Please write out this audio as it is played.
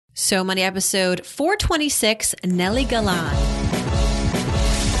So Money episode 426, Nely Galán.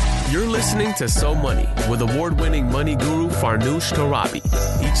 You're listening to So Money with award-winning money guru Farnoosh Torabi.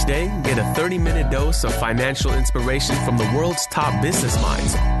 Each day, get a 30-minute dose of financial inspiration from the world's top business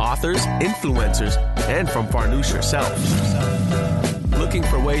minds, authors, influencers, and from Farnoosh herself. Looking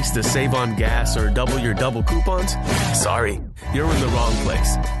for ways to save on gas or double your double coupons? Sorry, you're in the wrong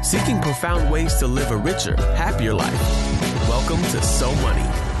place. Seeking profound ways to live a richer, happier life. Welcome to So Money.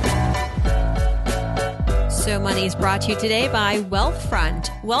 So Money is brought to you today by Wealthfront.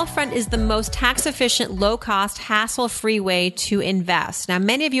 Wealthfront is the most tax-efficient, low-cost, hassle-free way to invest. Now,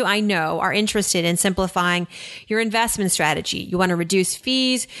 many of you I know are interested in simplifying your investment strategy. You want to reduce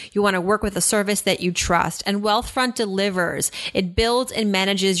fees. You want to work with a service that you trust. And Wealthfront delivers. It builds and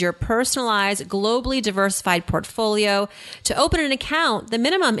manages your personalized, globally diversified portfolio. To open an account, the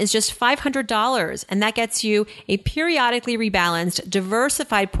minimum is just $500, and that gets you a periodically rebalanced,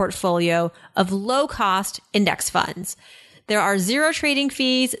 diversified portfolio of low-cost index funds. There are zero trading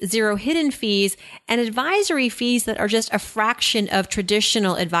fees, zero hidden fees, and advisory fees that are just a fraction of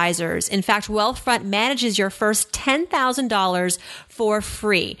traditional advisors. In fact, Wealthfront manages your first $10,000 for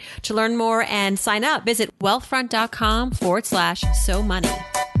free. To learn more and sign up, visit wealthfront.com/so money.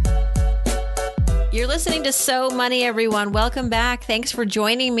 You're listening to So Money, everyone. Welcome back. Thanks for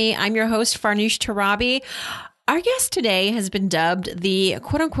joining me. I'm your host, Farnoosh Torabi. Our guest today has been dubbed the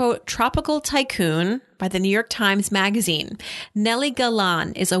quote-unquote tropical tycoon by the New York Times Magazine. Nely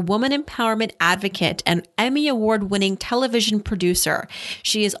Galán is a woman empowerment advocate and Emmy Award-winning television producer.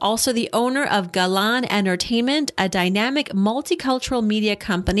 She is also the owner of Galán Entertainment, a dynamic multicultural media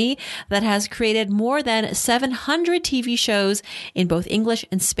company that has created more than 700 TV shows in both English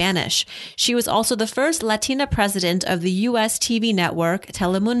and Spanish. She was also the first Latina president of the U.S. TV network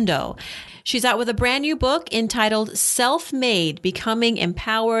Telemundo. She's out with a brand new book entitled Self-Made, Becoming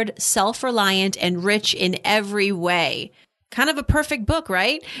Empowered, Self-Reliant, and Rich in Every Way. Kind of a perfect book,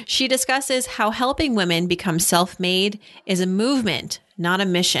 right? She discusses how helping women become self-made is a movement, not a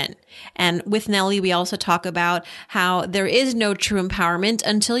mission. And with Nely, we also talk about how there is no true empowerment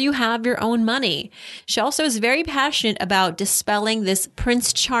until you have your own money. She also is very passionate about dispelling this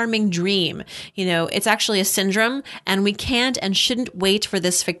Prince Charming dream. You know, it's actually a syndrome, and we can't and shouldn't wait for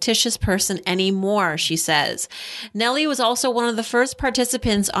this fictitious person anymore, she says. Nely was also one of the first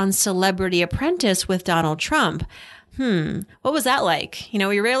participants on Celebrity Apprentice with Donald Trump. What was that like? You know,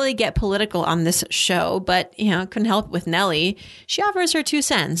 we rarely get political on this show, but, couldn't help it with Nely. She offers her 2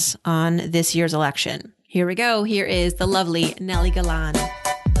 cents on this year's election. Here we go. Here is the lovely Nely Galán.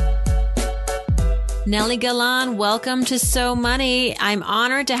 Nely Galán, welcome to So Money. I'm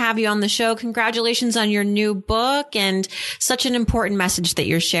honored to have you on the show. Congratulations on your new book and such an important message that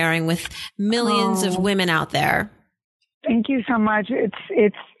you're sharing with millions of women out there. Thank you so much.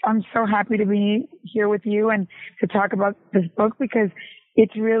 I'm so happy to be here with you and to talk about this book because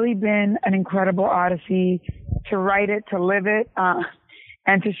it's really been an incredible odyssey to write it, to live it,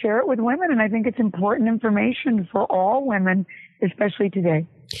 and to share it with women. And I think it's important information for all women, especially today.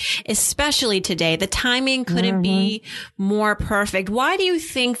 Especially today. The timing couldn't be more perfect. Why do you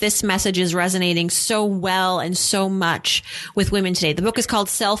think this message is resonating so well and so much with women today? The book is called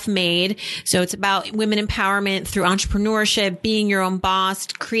Self-Made. So it's about women empowerment through entrepreneurship, being your own boss,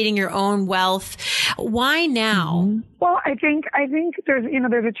 creating your own wealth. Why now? Well, I think there's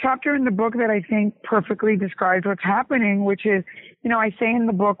a chapter in the book that I think perfectly describes what's happening, which is, I say in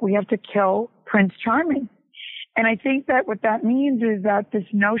the book, we have to kill Prince Charming. And I think that what that means is that this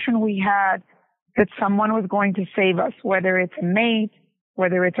notion we had that someone was going to save us, whether it's a mate,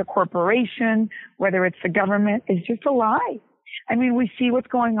 whether it's a corporation, whether it's the government, is just a lie. I mean, we see what's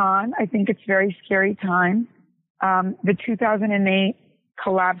going on. I think it's very scary time. The 2008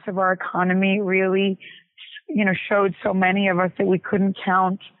 collapse of our economy really, showed so many of us that we couldn't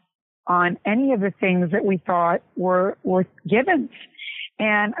count on any of the things that we thought were givens.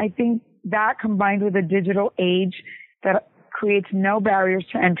 And I think that combined with a digital age that creates no barriers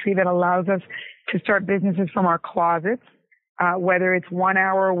to entry, that allows us to start businesses from our closets, whether it's 1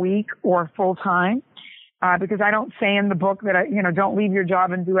 hour a week or full time. Because I don't say in the book that, don't leave your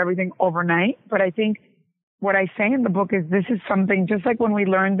job and do everything overnight. But I think what I say in the book is this is something just like when we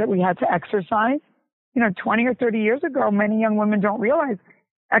learned that we had to exercise, 20 or 30 years ago, many young women don't realize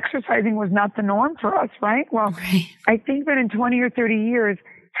exercising was not the norm for us, right? Well, right. I think that in 20 or 30 years,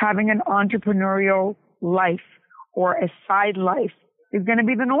 having an entrepreneurial life or a side life is going to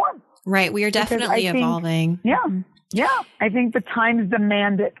be the norm. Right. We are definitely evolving. Yeah. I think the times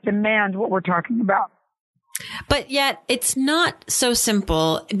demand what we're talking about. But yet it's not so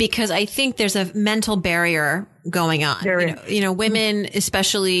simple because I think there's a mental barrier going on. Women,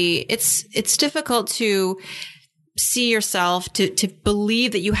 especially, it's difficult to see yourself, to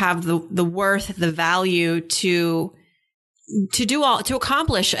believe that you have the worth, the value to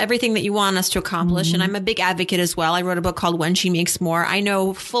accomplish everything that you want us to accomplish. Mm-hmm. And I'm a big advocate as well. I wrote a book called When She Makes More. I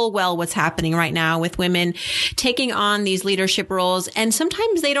know full well what's happening right now with women taking on these leadership roles. And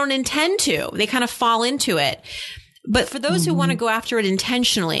sometimes they don't intend to, they kind of fall into it. But for those who want to go after it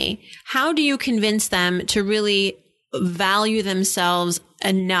intentionally, how do you convince them to really value themselves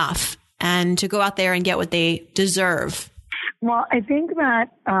enough and to go out there and get what they deserve? Well, I think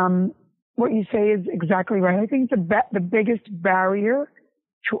that, what you say is exactly right. I think the biggest barrier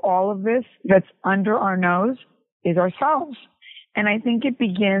to all of this that's under our nose is ourselves. And I think it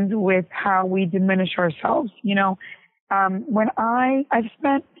begins with how we diminish ourselves. When I've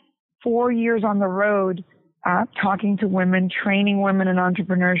spent 4 years on the road, talking to women, training women in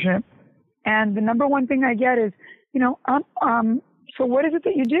entrepreneurship. And the number one thing I get is, so what is it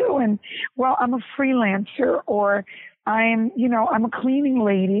that you do? And well, I'm a freelancer, or I'm a cleaning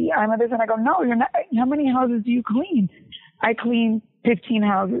lady. I'm a this. And I go, no, you're not. How many houses do you clean? I clean 15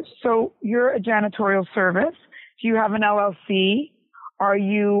 houses. So you're a janitorial service. Do you have an LLC? Are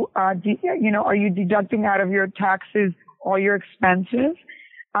you, are you deducting out of your taxes all your expenses?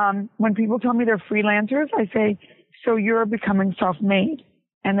 When people tell me they're freelancers, I say, so you're becoming self-made.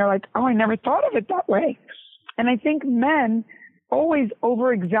 And they're like, oh, I never thought of it that way. And I think men always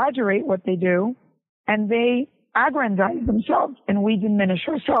over-exaggerate what they do, and they aggrandize themselves, and we diminish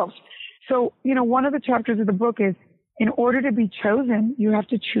ourselves. So, one of the chapters of the book is, in order to be chosen, you have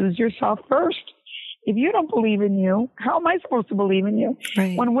to choose yourself first. If you don't believe in you, how am I supposed to believe in you?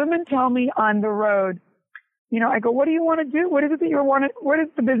 Right. When women tell me on the road, I go, what do you want to do? What is it that you want to, what is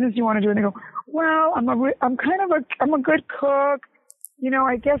the business you want to do? And they go, well, I'm a good cook.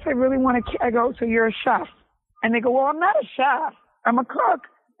 I guess I really want to, I go, so you're a chef. And they go, well, I'm not a chef. I'm a cook.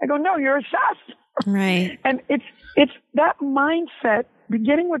 I go, no, you're a chef. Right. And it's that mindset,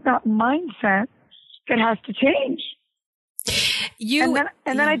 beginning with that mindset, that has to change. And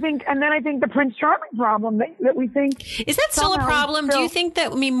then I think the Prince Charming problem that we think is that still a problem? Do you think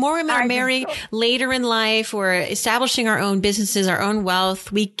that more women are marrying later in life or establishing our own businesses, our own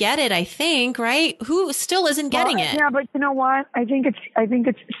wealth? We get it, I think, right? Who still isn't getting it? Yeah, but you know what? I think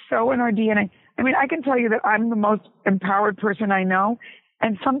it's so in our DNA. I mean, I can tell you that I'm the most empowered person I know,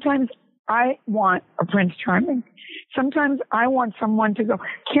 and sometimes I want a Prince Charming. Sometimes I want someone to go,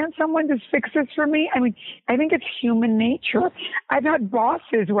 can't someone just fix this for me? I mean, I think it's human nature. I've had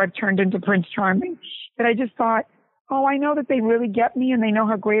bosses who I've turned into Prince Charming that I just thought, oh, I know that they really get me and they know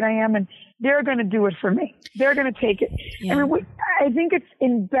how great I am and they're going to do it for me. They're going to take it. Yeah. I mean, I think it's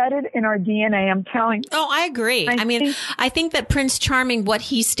embedded in our DNA. I'm telling you. Oh, I agree. I think that Prince Charming, what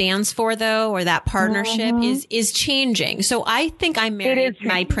he stands for though, or that partnership is changing. So I think I married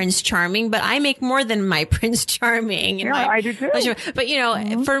my Prince Charming, but I make more than my Prince Charming. Yeah, I do too.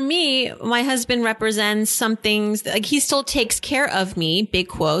 But for me, my husband represents some things like he still takes care of me, big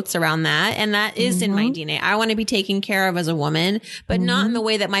quotes around that. And that is in my DNA. I want to be taken care of as a woman, but not in the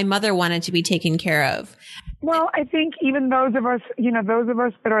way that my mother wanted to be taken care of. Well, I think even those of us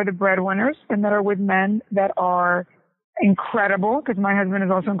that are the breadwinners and that are with men that are incredible, because my husband is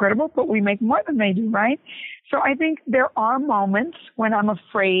also incredible, but we make more than they do, right? So I think there are moments when I'm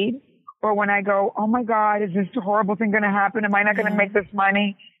afraid or when I go, oh my God, is this a horrible thing going to happen? Am I not going to make this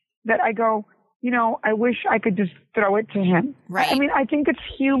money? That I go, I wish I could just throw it to him. Right. I mean, I think it's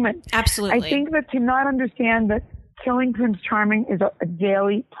human. Absolutely. I think that to not understand that killing Prince Charming is a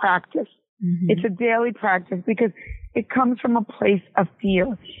daily practice. It's a daily practice because it comes from a place of fear.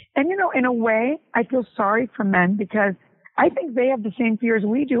 And, in a way, I feel sorry for men because I think they have the same fears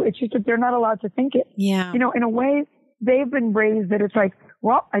we do. It's just that they're not allowed to think it. Yeah. In a way, they've been raised that it's like,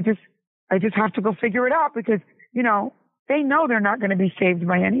 well, I just have to go figure it out because, they know they're not going to be saved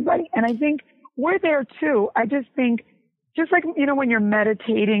by anybody. And I think we're there too. I just think, just like, when you're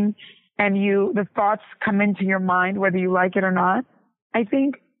meditating and the thoughts come into your mind, whether you like it or not, I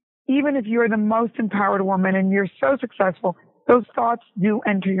think even if you're the most empowered woman and you're so successful, those thoughts do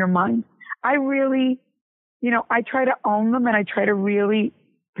enter your mind. I really, I try to own them and I try to really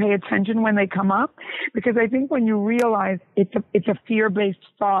pay attention when they come up because I think when you realize it's a fear-based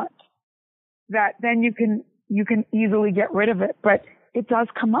thought that then you can easily get rid of it. But it does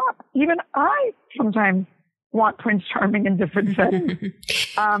come up. Even I sometimes want Prince Charming in different settings.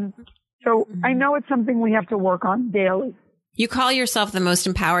 So I know it's something we have to work on daily. You call yourself the most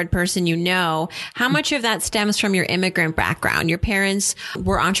empowered person you know. How much of that stems from your immigrant background? Your parents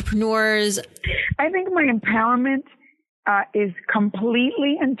were entrepreneurs. I think my empowerment is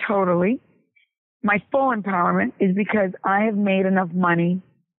completely and totally, my full empowerment is because I have made enough money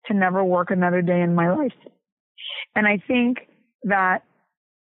to never work another day in my life. And I think that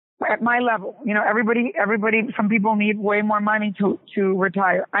at my level, everybody, some people need way more money to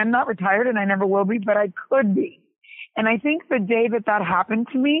retire. I'm not retired and I never will be, but I could be. And I think the day that happened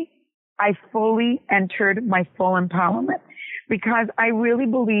to me, I fully entered my full empowerment, because I really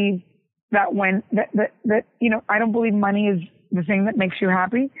believe that I don't believe money is the thing that makes you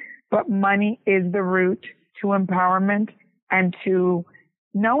happy, but money is the route to empowerment and to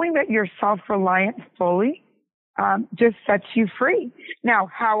knowing that you're self-reliant fully, just sets you free. Now,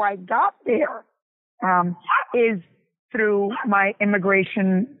 how I got there, is through my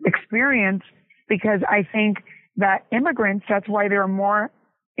immigration experience, because I think that immigrants, that's why there are more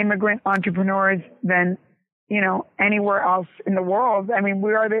immigrant entrepreneurs than, anywhere else in the world. I mean,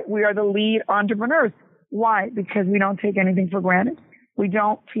 we are the lead entrepreneurs. Why? Because we don't take anything for granted. We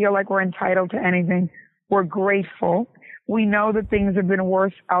don't feel like we're entitled to anything. We're grateful. We know that things have been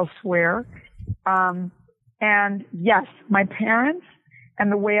worse elsewhere. And yes, my parents and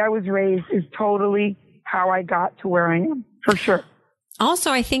the way I was raised is totally how I got to where I am, for sure.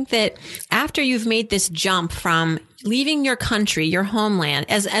 Also, I think that after you've made this jump from leaving your country, your homeland,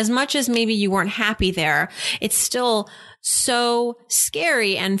 as much as maybe you weren't happy there, it's still so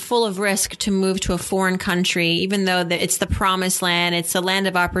scary and full of risk to move to a foreign country, even though it's the promised land, it's the land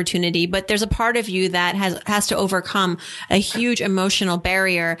of opportunity. But there's a part of you that has to overcome a huge emotional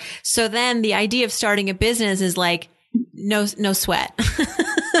barrier. So then the idea of starting a business is like, no sweat.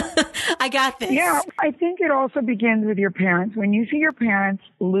 I got this. Yeah, I think it also begins with your parents. When you see your parents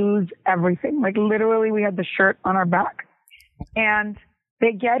lose everything, like literally we had the shirt on our back, and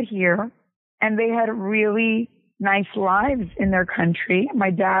they get here and they had really nice lives in their country. My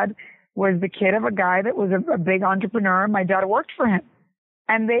dad was the kid of a guy that was a big entrepreneur. My dad worked for him.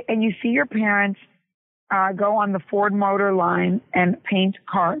 And you see your parents go on the Ford Motor line and paint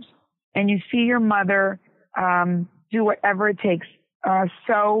cars. And you see your mother do whatever it takes,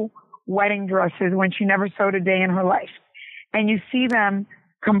 sew wedding dresses when she never sewed a day in her life. And you see them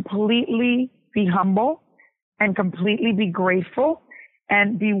completely be humble and completely be grateful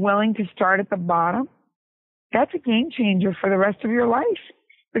and be willing to start at the bottom. That's a game changer for the rest of your life,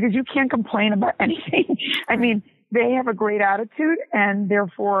 because you can't complain about anything. I mean, they have a great attitude, and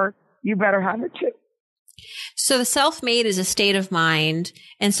therefore you better have it too. So the self-made is a state of mind.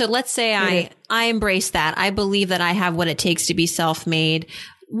 And so let's say I embrace that. I believe that I have what it takes to be self-made.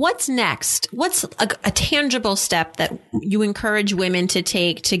 What's next? What's a tangible step that you encourage women to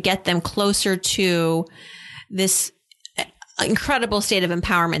take to get them closer to this incredible state of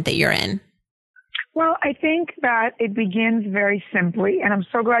empowerment that you're in? Well, I think that it begins very simply. And I'm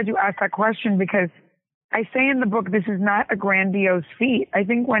so glad you asked that question, because I say in the book, this is not a grandiose feat. I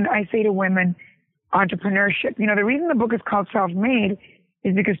think when I say to women, entrepreneurship, the reason the book is called Self-Made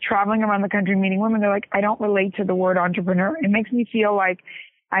is because traveling around the country meeting women, they're like, I don't relate to the word entrepreneur. It makes me feel like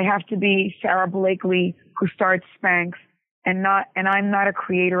I have to be Sarah Blakely who starts Spanx and I'm not a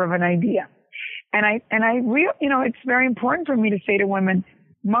creator of an idea. And it's very important for me to say to women,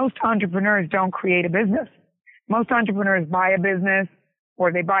 most entrepreneurs don't create a business. Most entrepreneurs buy a business,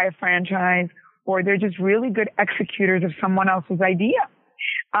 or they buy a franchise, or they're just really good executors of someone else's idea.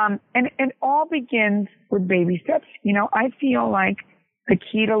 And it all begins with baby steps. I feel like the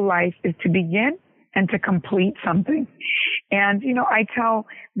key to life is to begin and to complete something. And, I tell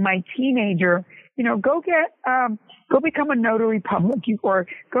my teenager, go become a notary public, or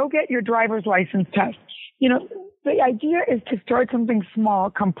go get your driver's license test. The idea is to start something small,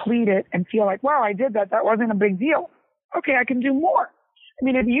 complete it, and feel like, wow, I did that. That wasn't a big deal. Okay, I can do more. I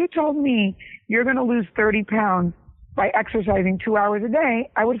mean, if you told me you're going to lose 30 pounds by exercising 2 hours a day,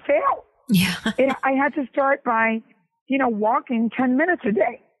 I would fail. Yeah. I had to start by, walking 10 minutes a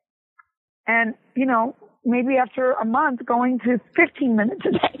day. And, maybe after a month going to 15 minutes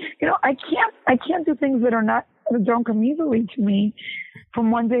a day. I can't do things that don't come easily to me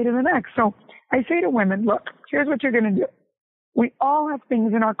from one day to the next. So I say to women, look, here's what you're going to do. We all have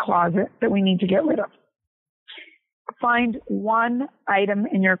things in our closet that we need to get rid of. Find one item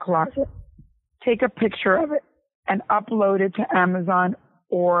in your closet, take a picture of it, and upload it to Amazon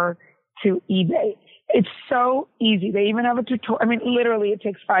or to eBay. It's so easy. They even have a tutorial. I mean, literally, it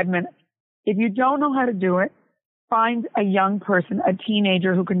takes 5 minutes. If you don't know how to do it, find a young person, a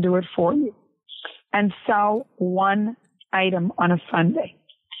teenager who can do it for you, and sell one item on a Sunday.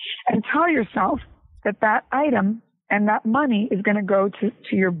 And tell yourself that item And that money is going to go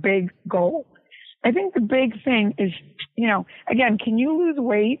to your big goal. I think the big thing is, again, can you lose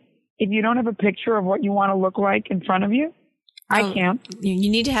weight if you don't have a picture of what you want to look like in front of you? I can't. You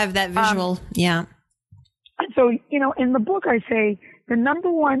need to have that visual. Yeah. So, in the book, I say the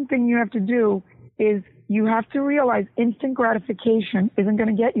number one thing you have to do is you have to realize instant gratification isn't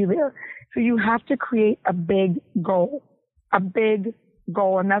going to get you there. So you have to create a big goal. And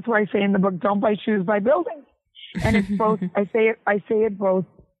that's why I say in the book, don't buy shoes, buy buildings. And it's both, I say it both,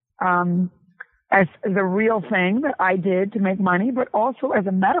 as the real thing that I did to make money, but also as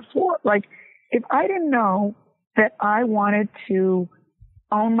a metaphor. Like, if I didn't know that I wanted to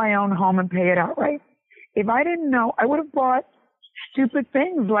own my own home and pay it outright, if I didn't know, I would have bought stupid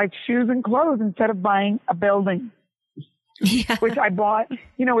things like shoes and clothes instead of buying a building, which I bought,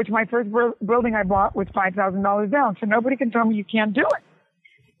 which my first building I bought was $5,000 down. So nobody can tell me you can't do it.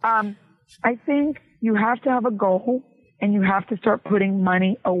 I think you have to have a goal, and you have to start putting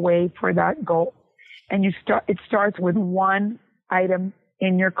money away for that goal. And it starts with one item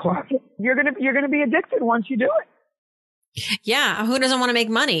in your closet. You're going to be addicted once you do it. Yeah. Who doesn't want to make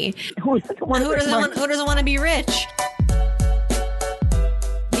money? Who doesn't want to be rich?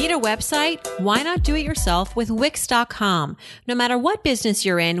 Need a website? Why not do it yourself with Wix.com? No matter what business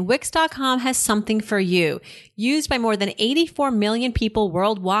you're in, Wix.com has something for you. Used by more than 84 million people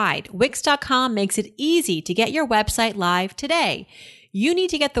worldwide, Wix.com makes it easy to get your website live today. You need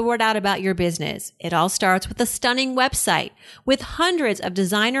to get the word out about your business. It all starts with a stunning website with hundreds of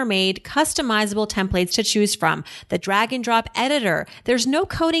designer-made, customizable templates to choose from. The drag and drop editor. There's no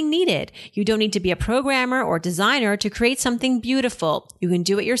coding needed. You don't need to be a programmer or designer to create something beautiful. You can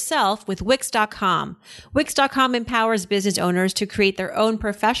do it yourself with Wix.com. Wix.com empowers business owners to create their own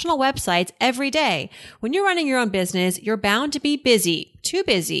professional websites every day. When you're running your own business, you're bound to be busy. Too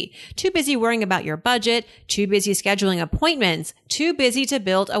busy. Too busy worrying about your budget. Too busy scheduling appointments. Too busy to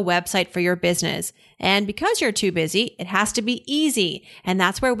build a website for your business. And because you're too busy, it has to be easy. And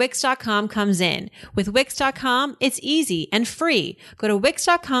that's where Wix.com comes in. With Wix.com, it's easy and free. Go to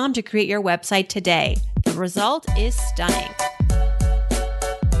Wix.com to create your website today. The result is stunning.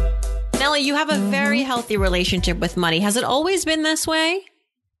 Nely, you have a very healthy relationship with money. Has it always been this way?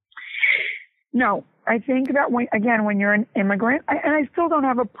 No. I think that when you're an immigrant, and I still don't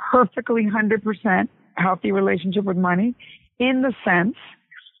have a perfectly 100% healthy relationship with money, in the sense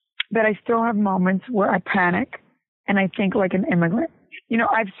that I still have moments where I panic and I think like an immigrant.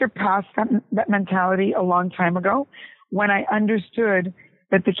 I've surpassed that mentality a long time ago when I understood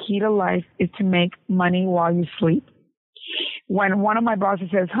that the key to life is to make money while you sleep. When one of my bosses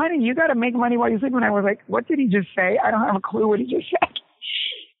says, honey, you got to make money while you sleep, and I was like, what did he just say? I don't have a clue what he just said.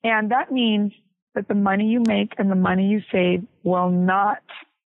 And that means that the money you make and the money you save will not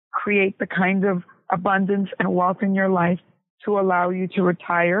create the kind of abundance and wealth in your life to allow you to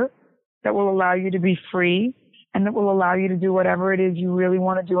retire, that will allow you to be free, and that will allow you to do whatever it is you really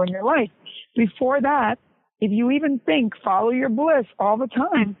want to do in your life. Before that, if you even think follow your bliss all the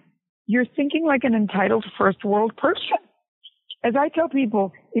time, you're thinking like an entitled first world person. As I tell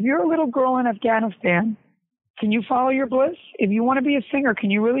people, if you're a little girl in Afghanistan, can you follow your bliss? If you want to be a singer,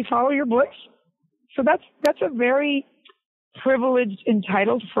 can you really follow your bliss? So that's a very privileged,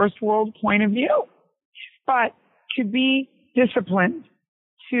 entitled first world point of view. But to be disciplined,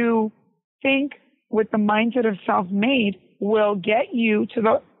 to think with the mindset of self-made will get you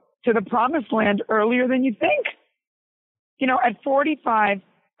to the promised land earlier than you think. At 45,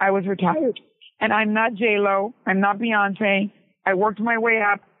 I was retired, and I'm not J-Lo. I'm not Beyonce. I worked my way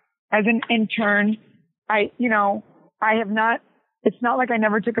up as an intern. I have not. It's not like I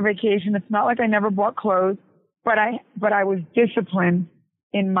never took a vacation. It's not like I never bought clothes, but I was disciplined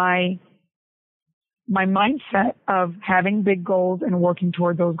in my mindset of having big goals and working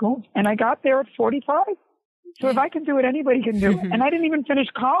toward those goals. And I got there at 45. So if I can do it, anybody can do it. And I didn't even finish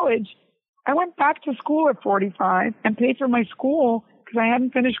college. I went back to school at 45 and paid for my school because I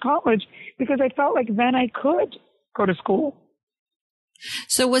hadn't finished college, because I felt like then I could go to school.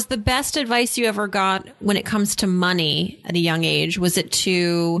 So was the best advice you ever got when it comes to money at a young age, was it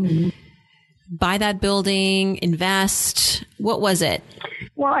to buy that building, invest? What was it?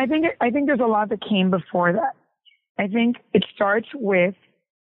 Well, I think there's a lot that came before that. I think it starts with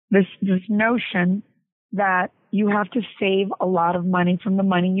this notion that you have to save a lot of money from the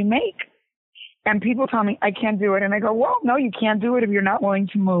money you make. And people tell me, I can't do it. And I go, well, no, you can't do it if you're not willing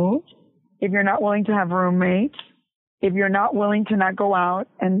to move, if you're not willing to have roommates, if you're not willing to not go out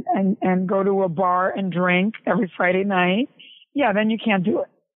and go to a bar and drink every Friday night. Yeah, then you can't do it.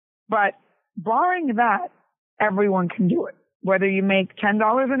 But barring that, everyone can do it. Whether you make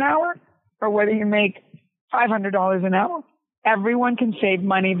 $10 an hour or whether you make $500 an hour. Everyone can save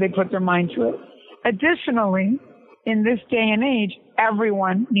money if they put their mind to it. Additionally, in this day and age,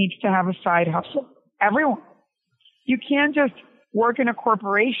 everyone needs to have a side hustle. Everyone. You can't just work in a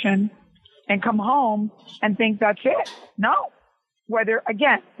corporation and come home and think that's it. No. Whether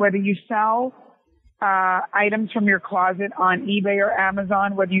you sell items from your closet on eBay or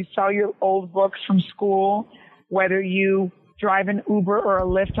Amazon, whether you sell your old books from school, whether you drive an Uber or a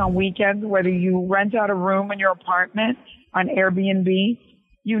Lyft on weekends, whether you rent out a room in your apartment on Airbnb,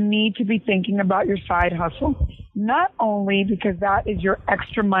 you need to be thinking about your side hustle. Not only because that is your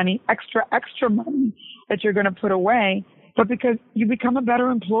extra money that you're going to put away, but because you become a better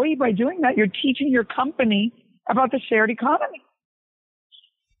employee by doing that. You're teaching your company about the shared economy.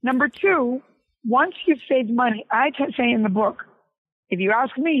 Number two, once you've saved money, I say in the book, if you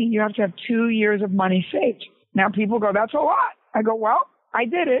ask me, you have to have 2 years of money saved. Now people go, that's a lot. I go, well, I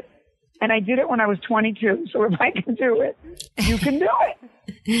did it. And I did it when I was 22. So if I can do it, you can do it.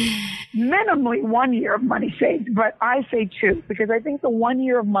 Minimally 1 year of money saved. But I say 2 because I think the 1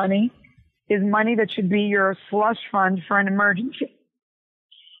 year of money is money that should be your slush fund for an emergency.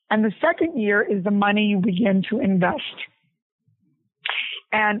 And the second year is the money you begin to invest.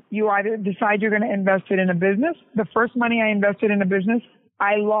 And you either decide you're going to invest it in a business. The first money I invested in a business,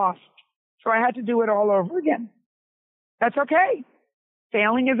 I lost. So I had to do it all over again. That's okay.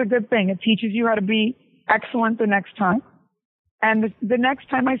 Failing is a good thing. It teaches you how to be excellent the next time. And the next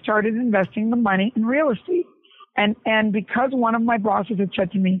time I started investing the money in real estate. And because one of my bosses had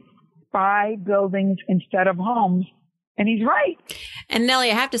said to me, buy buildings instead of homes. And he's right. And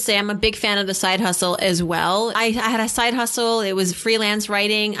Nely, I have to say, I'm a big fan of the side hustle as well. I had a side hustle. It was freelance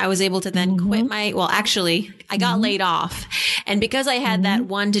writing. I was able to then quit I got laid off. And because I had that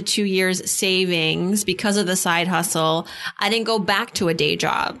 1 to 2 years savings because of the side hustle, I didn't go back to a day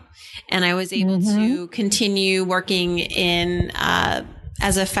job. And I was able to continue working in,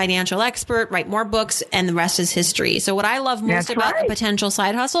 as a financial expert, write more books, and the rest is history. So what I love most about a potential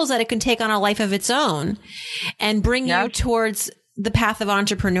side hustle is that it can take on a life of its own and bring you towards the path of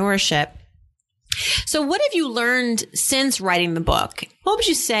entrepreneurship. So what have you learned since writing the book? What would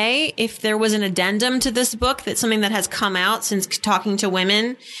you say if there was an addendum to this book, that's something that has come out since talking to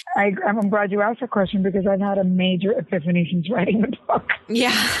women? I'm glad you asked that question because I've had a major epiphany since writing the book.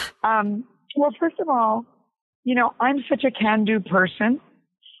 Yeah. Well, first of all, I'm such a can-do person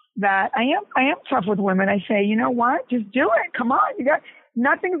that I am tough with women. I say, you know what? Just do it. Come on.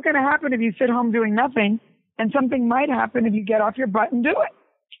 Nothing's going to happen if you sit home doing nothing, and something might happen if you get off your butt and do it.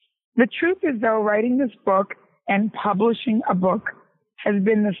 The truth is, though, writing this book and publishing a book has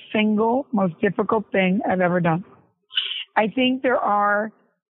been the single most difficult thing I've ever done. I think there are,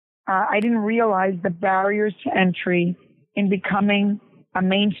 I didn't realize the barriers to entry in becoming a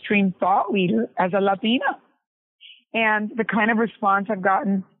mainstream thought leader as a Latina. And the kind of response I've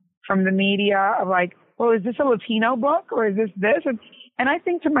gotten from the media of like, well, is this a Latino book or is this? And I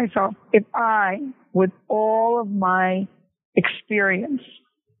think to myself, if I, with all of my experience,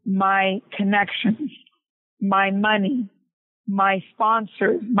 my connections, my money, my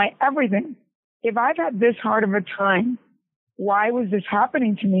sponsors, my everything, if I've had this hard of a time, why was this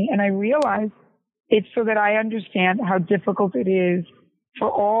happening to me? And I realized it's so that I understand how difficult it is for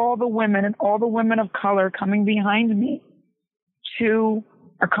all the women and all the women of color coming behind me to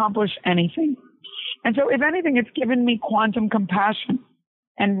accomplish anything. And so if anything, it's given me quantum compassion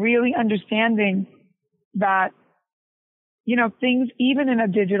and really understanding that, things, even in a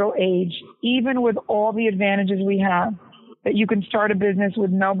digital age, even with all the advantages we have, that you can start a business with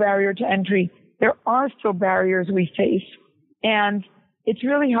no barrier to entry, there are still barriers we face. And it's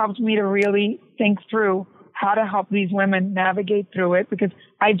really helped me to really think through how to help these women navigate through it, because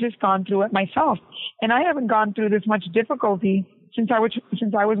I've just gone through it myself. And I haven't gone through this much difficulty since I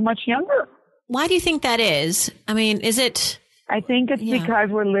was much younger. Why do you think that is? I mean, is it? I think it's because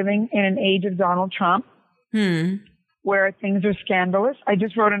we're living in an age of Donald Trump, where things are scandalous. I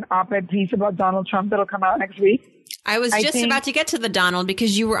just wrote an op-ed piece about Donald Trump that'll come out next week. I was just about to get to the Donald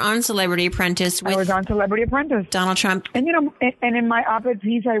because you were on Celebrity Apprentice. I was on Celebrity Apprentice. Donald Trump. And, and in my op-ed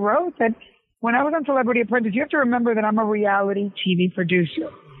piece, I wrote that when I was on Celebrity Apprentice, you have to remember that I'm a reality TV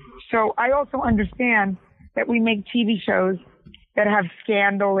producer. So I also understand that we make TV shows that have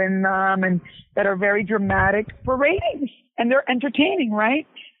scandal in them and that are very dramatic for ratings. And they're entertaining, right?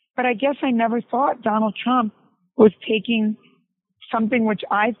 But I guess I never thought Donald Trump was taking something which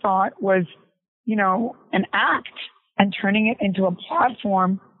I thought was, an act and turning it into a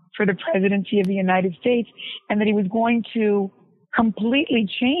platform for the presidency of the United States, and that he was going to completely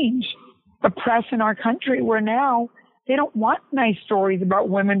change the press in our country, where now They don't want nice stories about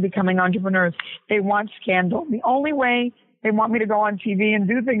women becoming entrepreneurs. They want scandal. The only way they want me to go on TV and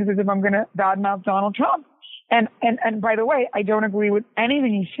do things is if I'm going to badmouth Donald Trump. And by the way, I don't agree with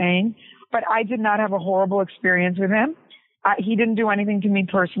anything he's saying, but I did not have a horrible experience with him. He didn't do anything to me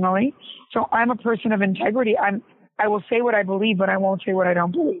personally. So I'm a person of integrity. I will say what I believe, but I won't say what I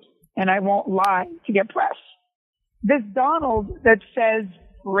don't believe. And I won't lie to get press. This Donald that says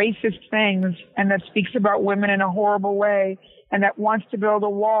racist things and that speaks about women in a horrible way and that wants to build a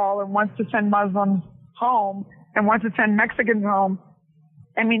wall and wants to send Muslims home and wants to send Mexicans home.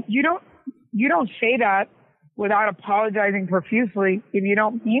 I mean, you don't say that without apologizing profusely if you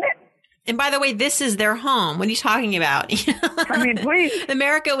don't mean it. And by the way, this is their home. What are you talking about? I mean, please.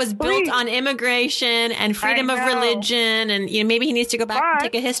 America was built on immigration and freedom of religion. And maybe he needs to go back and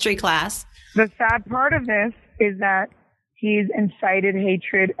take a history class. The sad part of this is that he's incited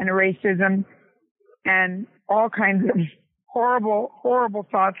hatred and racism and all kinds of horrible, horrible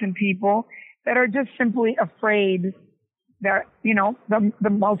thoughts in people that are just simply afraid that, the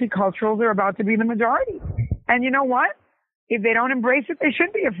multiculturals are about to be the majority. And you know what? If they don't embrace it, they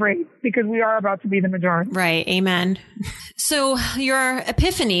should be afraid because we are about to be the majority. Right. Amen. So your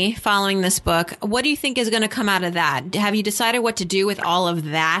epiphany following this book, what do you think is going to come out of that? Have you decided what to do with all of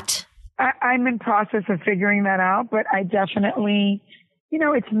that? I'm in process of figuring that out, but I definitely,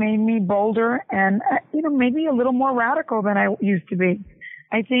 it's made me bolder and, maybe a little more radical than I used to be.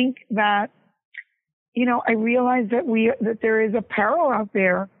 I think that, I realize that there is a peril out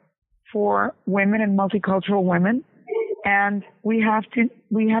there for women and multicultural women. And we have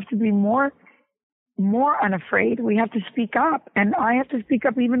to be more unafraid. We have to speak up, and I have to speak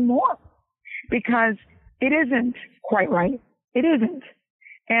up even more because it isn't quite right. It isn't.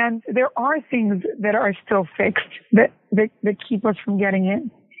 And there are things that are still fixed that keep us from getting in.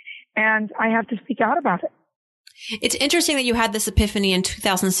 And I have to speak out about it. It's interesting that you had this epiphany in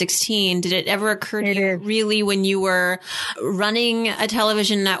 2016. Did it ever occur to you really when you were running a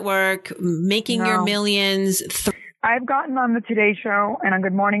television network, making your millions? I've gotten on the Today Show and on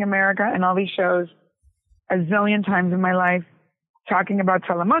Good Morning America and all these shows a zillion times in my life, talking about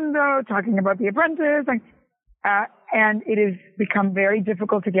Telemundo, talking about The Apprentice, and it has become very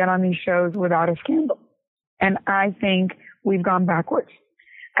difficult to get on these shows without a scandal. And I think we've gone backwards.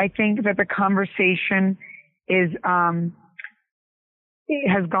 I think that the conversation it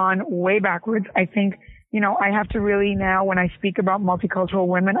has gone way backwards. I think, I have to really now, when I speak about multicultural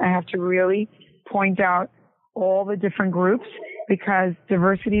women, I have to really point out all the different groups because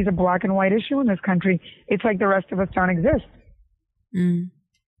diversity is a black and white issue in this country. It's like the rest of us don't exist. Mm.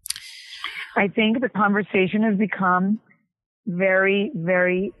 I think the conversation has become very,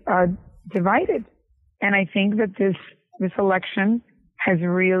 very divided. And I think that this election has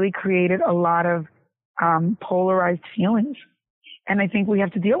really created a lot of polarized feelings. And I think we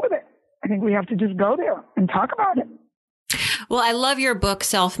have to deal with it. I think we have to just go there and talk about it. Well, I love your book,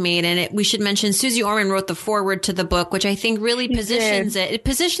 Self-Made, and we should mention Susie Orman wrote the foreword to the book, which I think really positions it. It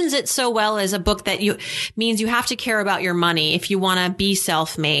positions it so well as a book that means you have to care about your money if you want to be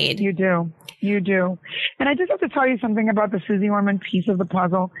self-made. You do. And I just have to tell you something about the Susie Orman piece of the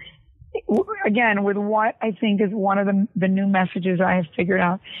puzzle. Again, with what I think is one of the new messages I have figured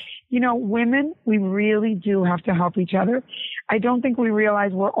out. Women, we really do have to help each other. I don't think we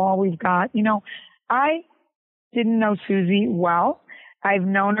realize we're all we've got. I didn't know Susie well. I've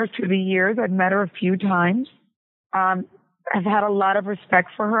known her through the years. I've met her a few times. I've had a lot of respect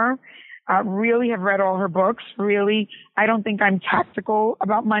for her. Really have read all her books. Really, I don't think I'm tactical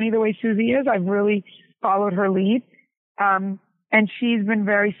about money the way Susie is. I've really followed her lead. And she's been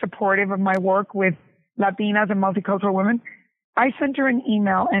very supportive of my work with Latinas and multicultural women. I sent her an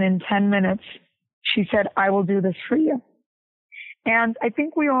email, and in 10 minutes, she said, I will do this for you. And I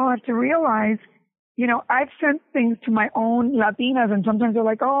think we all have to realize, I've sent things to my own Latinas, and sometimes they're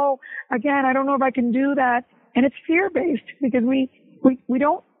like, oh, again, I don't know if I can do that. And it's fear-based because we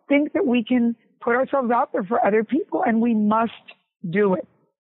don't think that we can put ourselves out there for other people, and we must do it.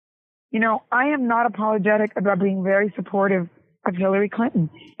 I am not apologetic about being very supportive of Hillary Clinton.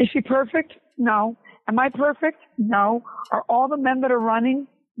 Is she perfect? No. Am I perfect? No. Are all the men that are running?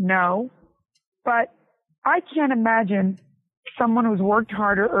 No. But I can't imagine someone who's worked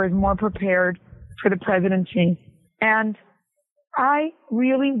harder or is more prepared for the presidency. And I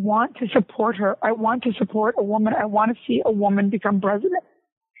really want to support her. I want to support a woman. I want to see a woman become president.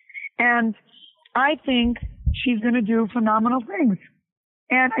 And I think she's going to do phenomenal things.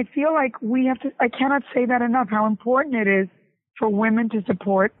 And I feel like I cannot say that enough, how important it is for women to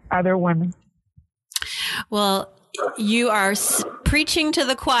support other women. Well, you are preaching to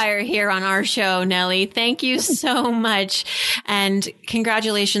the choir here on our show, Nely. Thank you so much. And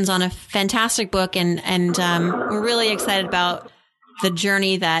congratulations on a fantastic book. And we're really excited about the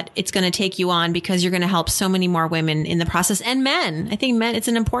journey that it's going to take you on, because you're going to help so many more women in the process, and men. I think men, it's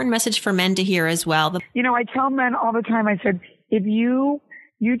an important message for men to hear as well. You know, I tell men all the time, I said, if you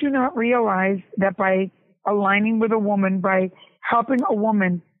do not realize that by aligning with a woman, by helping a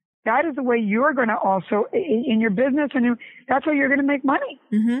woman, that is the way you're going to also, in your business, and that's how you're going to make money.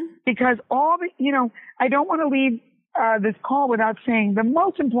 Mm-hmm. Because I don't want to leave this call without saying the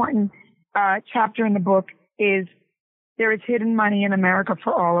most important chapter in the book is there is hidden money in America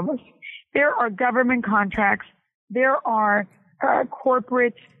for all of us. There are government contracts. There are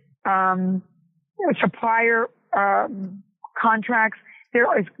corporate supplier contracts.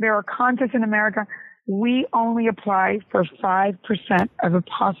 There are contests in America. We only apply for 5% of the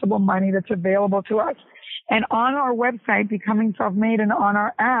possible money that's available to us. And on our website, Becoming Self-Made, and on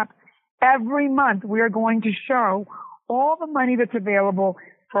our app, every month we are going to show all the money that's available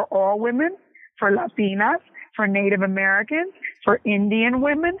for all women, for Latinas, for Native Americans, for Indian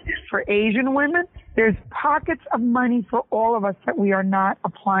women, for Asian women. There's pockets of money for all of us that we are not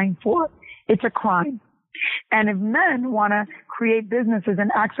applying for. It's a crime. And if men want to create businesses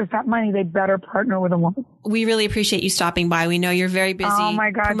and access that money, they better partner with a woman. We really appreciate you stopping by. We know you're very busy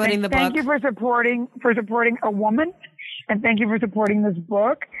promoting the book. Thank you for supporting a woman, and thank you for supporting this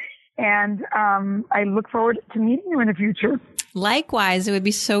book. And I look forward to meeting you in the future. Likewise, it would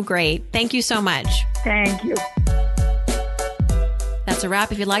be so great. Thank you so much. Thank you. That's a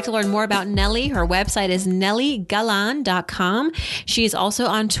wrap. If you'd like to learn more about Nely, her website is NelyGalán.com. She's also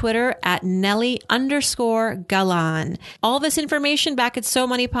on Twitter at Nely_Galán. All this information back at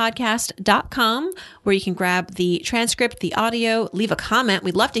SoMoneyPodcast.com, where you can grab the transcript, the audio, leave a comment.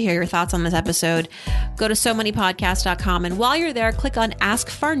 We'd love to hear your thoughts on this episode. Go to SoMoneyPodcast.com. And while you're there, click on Ask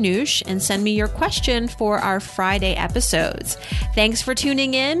Farnoosh and send me your question for our Friday episodes. Thanks for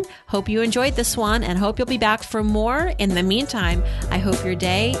tuning in. Hope you enjoyed this one, and hope you'll be back for more. In the meantime, I hope your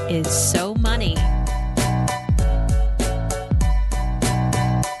day is so money.